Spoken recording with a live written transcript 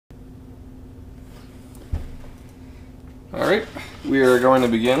Alright, we are going to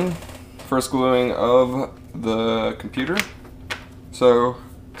begin first gluing of the computer. So,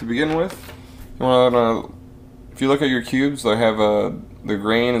 to begin with, you want to, if you look at your cubes, they have the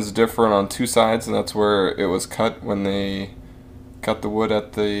grain is different on two sides, and that's where it was cut when they cut the wood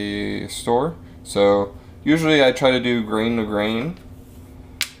at the store. So, usually I try to do grain to grain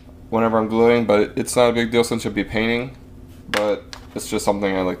whenever I'm gluing, but it's not a big deal since you'll be painting, but it's just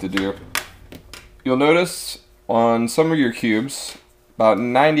something I like to do. You'll notice on some of your cubes, about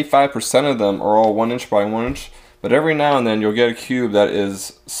 95% of them are all 1 inch by 1 inch, but every now and then you'll get a cube that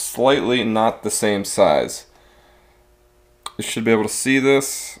is slightly not the same size. You should be able to see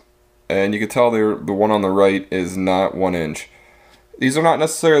this, and you can tell the one on the right is not 1 inch. These are not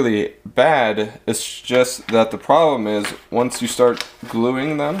necessarily bad, it's just that the problem is once you start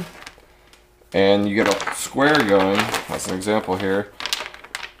gluing them and you get a square going, that's an example here,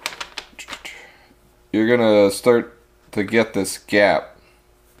 you're gonna start to get this gap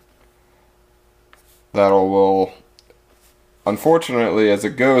will, unfortunately, as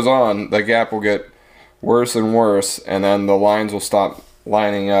it goes on, the gap will get worse and worse, and then the lines will stop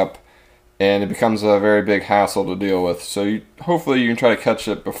lining up, and it becomes a very big hassle to deal with. So hopefully you can try to catch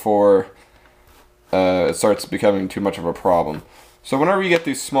it before it starts becoming too much of a problem. So whenever you get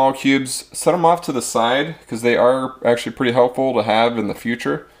these small cubes, set them off to the side, because they are actually pretty helpful to have in the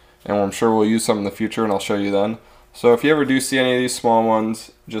future. And I'm sure we'll use some in the future, and I'll show you then. So if you ever do see any of these small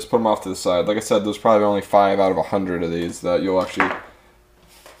ones, just put them off to the side. Like I said, there's probably only 5 out of 100 of these that you'll actually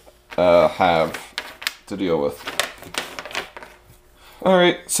have to deal with.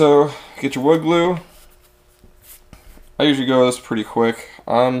 Alright, so get your wood glue. I usually go this pretty quick.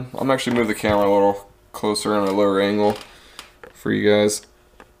 I'm actually move the camera a little closer on a lower angle for you guys.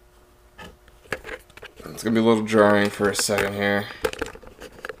 It's going to be a little jarring for a second here.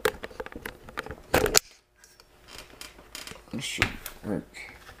 Should work.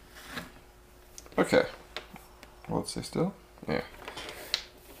 Okay. Hold stay still. Yeah.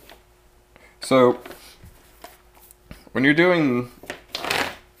 So when you're gluing,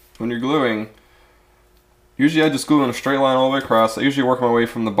 usually I just glue in a straight line all the way across. I usually work my way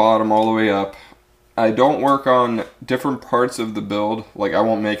from the bottom all the way up. I don't work on different parts of the build. Like I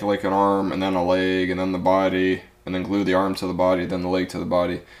won't make like an arm and then a leg and then the body and then glue the arm to the body, then the leg to the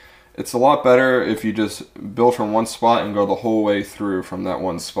body. It's a lot better if you just build from one spot and go the whole way through from that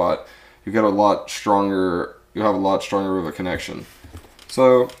one spot. You get a lot stronger, you have a lot stronger of a connection.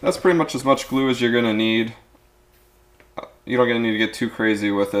 So that's pretty much as much glue as you're gonna need. You don't gonna need to get too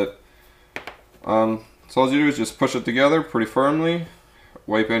crazy with it. So all you do is just push it together pretty firmly,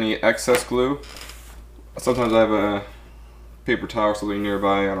 wipe any excess glue. Sometimes I have a paper towel or something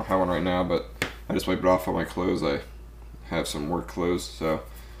nearby. I don't have one right now, but I just wipe it off on my clothes. I have some work clothes, so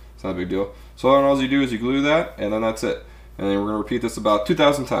it's not a big deal. So all you do is you glue that, and then that's it. And then we're going to repeat this about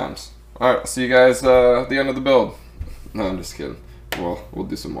 2,000 times. Alright, see you guys at the end of the build. No, I'm just kidding. Well, we'll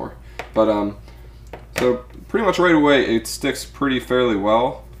do some more. But, so pretty much right away it sticks pretty fairly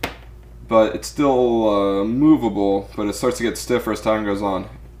well. But it's still movable, but it starts to get stiffer as time goes on.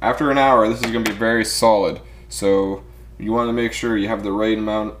 After an hour, this is going to be very solid. So you want to make sure you have the right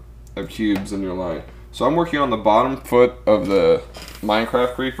amount of cubes in your line. So I'm working on the bottom foot of the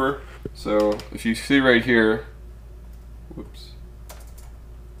Minecraft creeper. So if you see right here, whoops,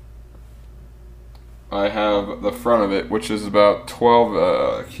 I have the front of it, which is about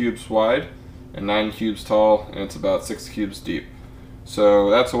 12 cubes wide and 9 cubes tall, and it's about 6 cubes deep. So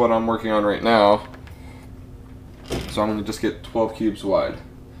that's what I'm working on right now. So I'm going to just get 12 cubes wide.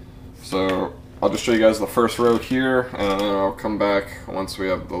 So I'll just show you guys the first row here, and then I'll come back once we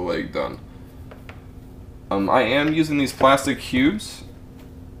have the leg done. I am using these plastic cubes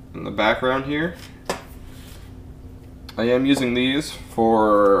in the background here. I am using these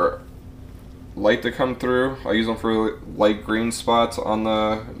for light to come through. I use them for light green spots on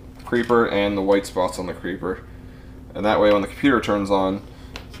the creeper and the white spots on the creeper. And that way when the computer turns on,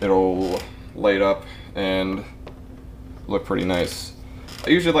 it'll light up and look pretty nice.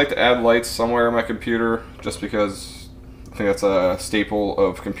 I usually like to add lights somewhere on my computer just because I think that's a staple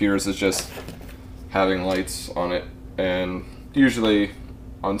of computers, is just having lights on it. And usually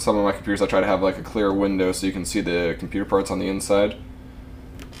on some of my computers I try to have like a clear window so you can see the computer parts on the inside.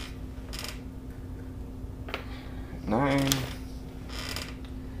 9,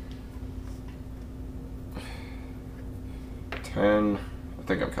 10, I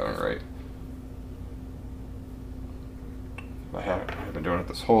think I'm counting right. I've been doing it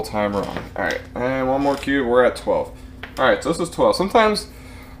this whole time wrong. Alright, and one more cube, we're at 12. Alright, so this is 12. Sometimes,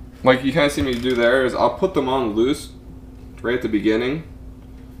 like you kind of see me do there, is I'll put them on loose right at the beginning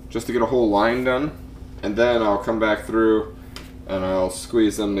just to get a whole line done. and then I'll come back through and I'll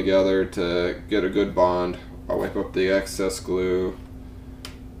squeeze them together to get a good bond. I'll wipe up the excess glue.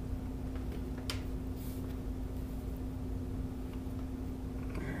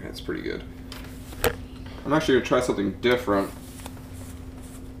 That's pretty good. I'm actually going to try something different.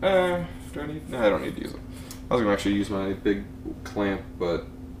 Do I need? No, I don't need to use it. I was going to actually use my big clamp, but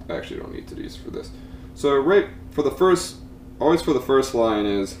I actually don't need to use it for this. So right for the first, always for the first line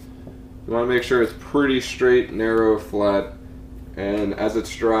is, you want to make sure it's pretty straight, narrow, flat, and as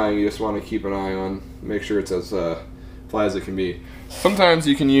it's drying you just want to keep an eye on, make sure it's as flat as it can be. Sometimes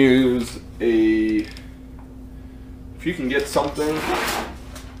you can use a, if you can get something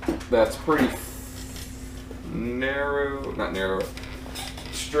that's pretty narrow, not narrow,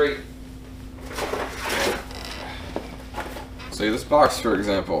 straight. Say this box, for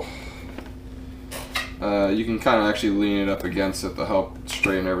example. You can kind of actually lean it up against it to help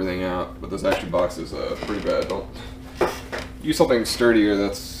straighten everything out, but this actually box is pretty bad. Don't use something sturdier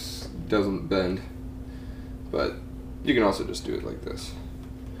that doesn't bend, but you can also just do it like this.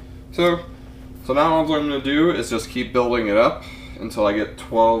 So now all I'm going to do is just keep building it up until I get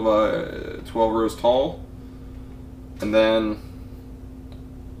 12 rows tall, and then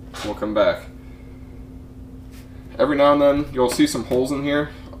we'll come back. Every now and then you'll see some holes in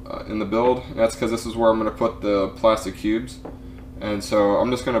here in the build, and that's because this is where I'm going to put the plastic cubes, and so I'm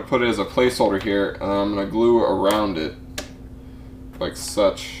just going to put it as a placeholder here, and I'm going to glue around it like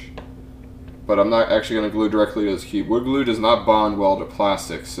such, but I'm not actually going to glue directly to this cube. Wood glue does not bond well to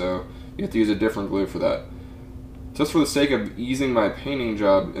plastic, so you have to use a different glue for that. Just for the sake of easing my painting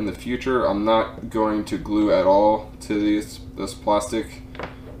job in the future, I'm not going to glue at all to this plastic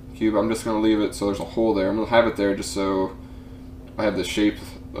cube. I'm just going to leave it so there's a hole there. I'm going to have it there just so I have the shape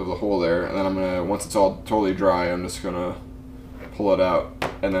of the hole there, and then I'm going to, once it's all totally dry, I'm just going to pull it out,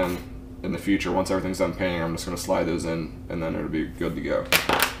 and then in the future, once everything's done painting, I'm just going to slide those in, and then it'll be good to go.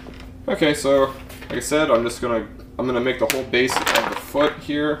 Okay, so like I said, I'm going to make the whole base of the foot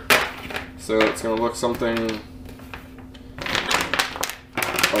here, so it's going to look something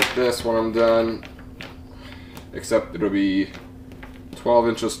like this when I'm done, except it'll be 12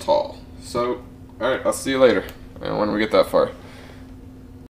 inches tall. So, alright, I'll see you later when we get that far.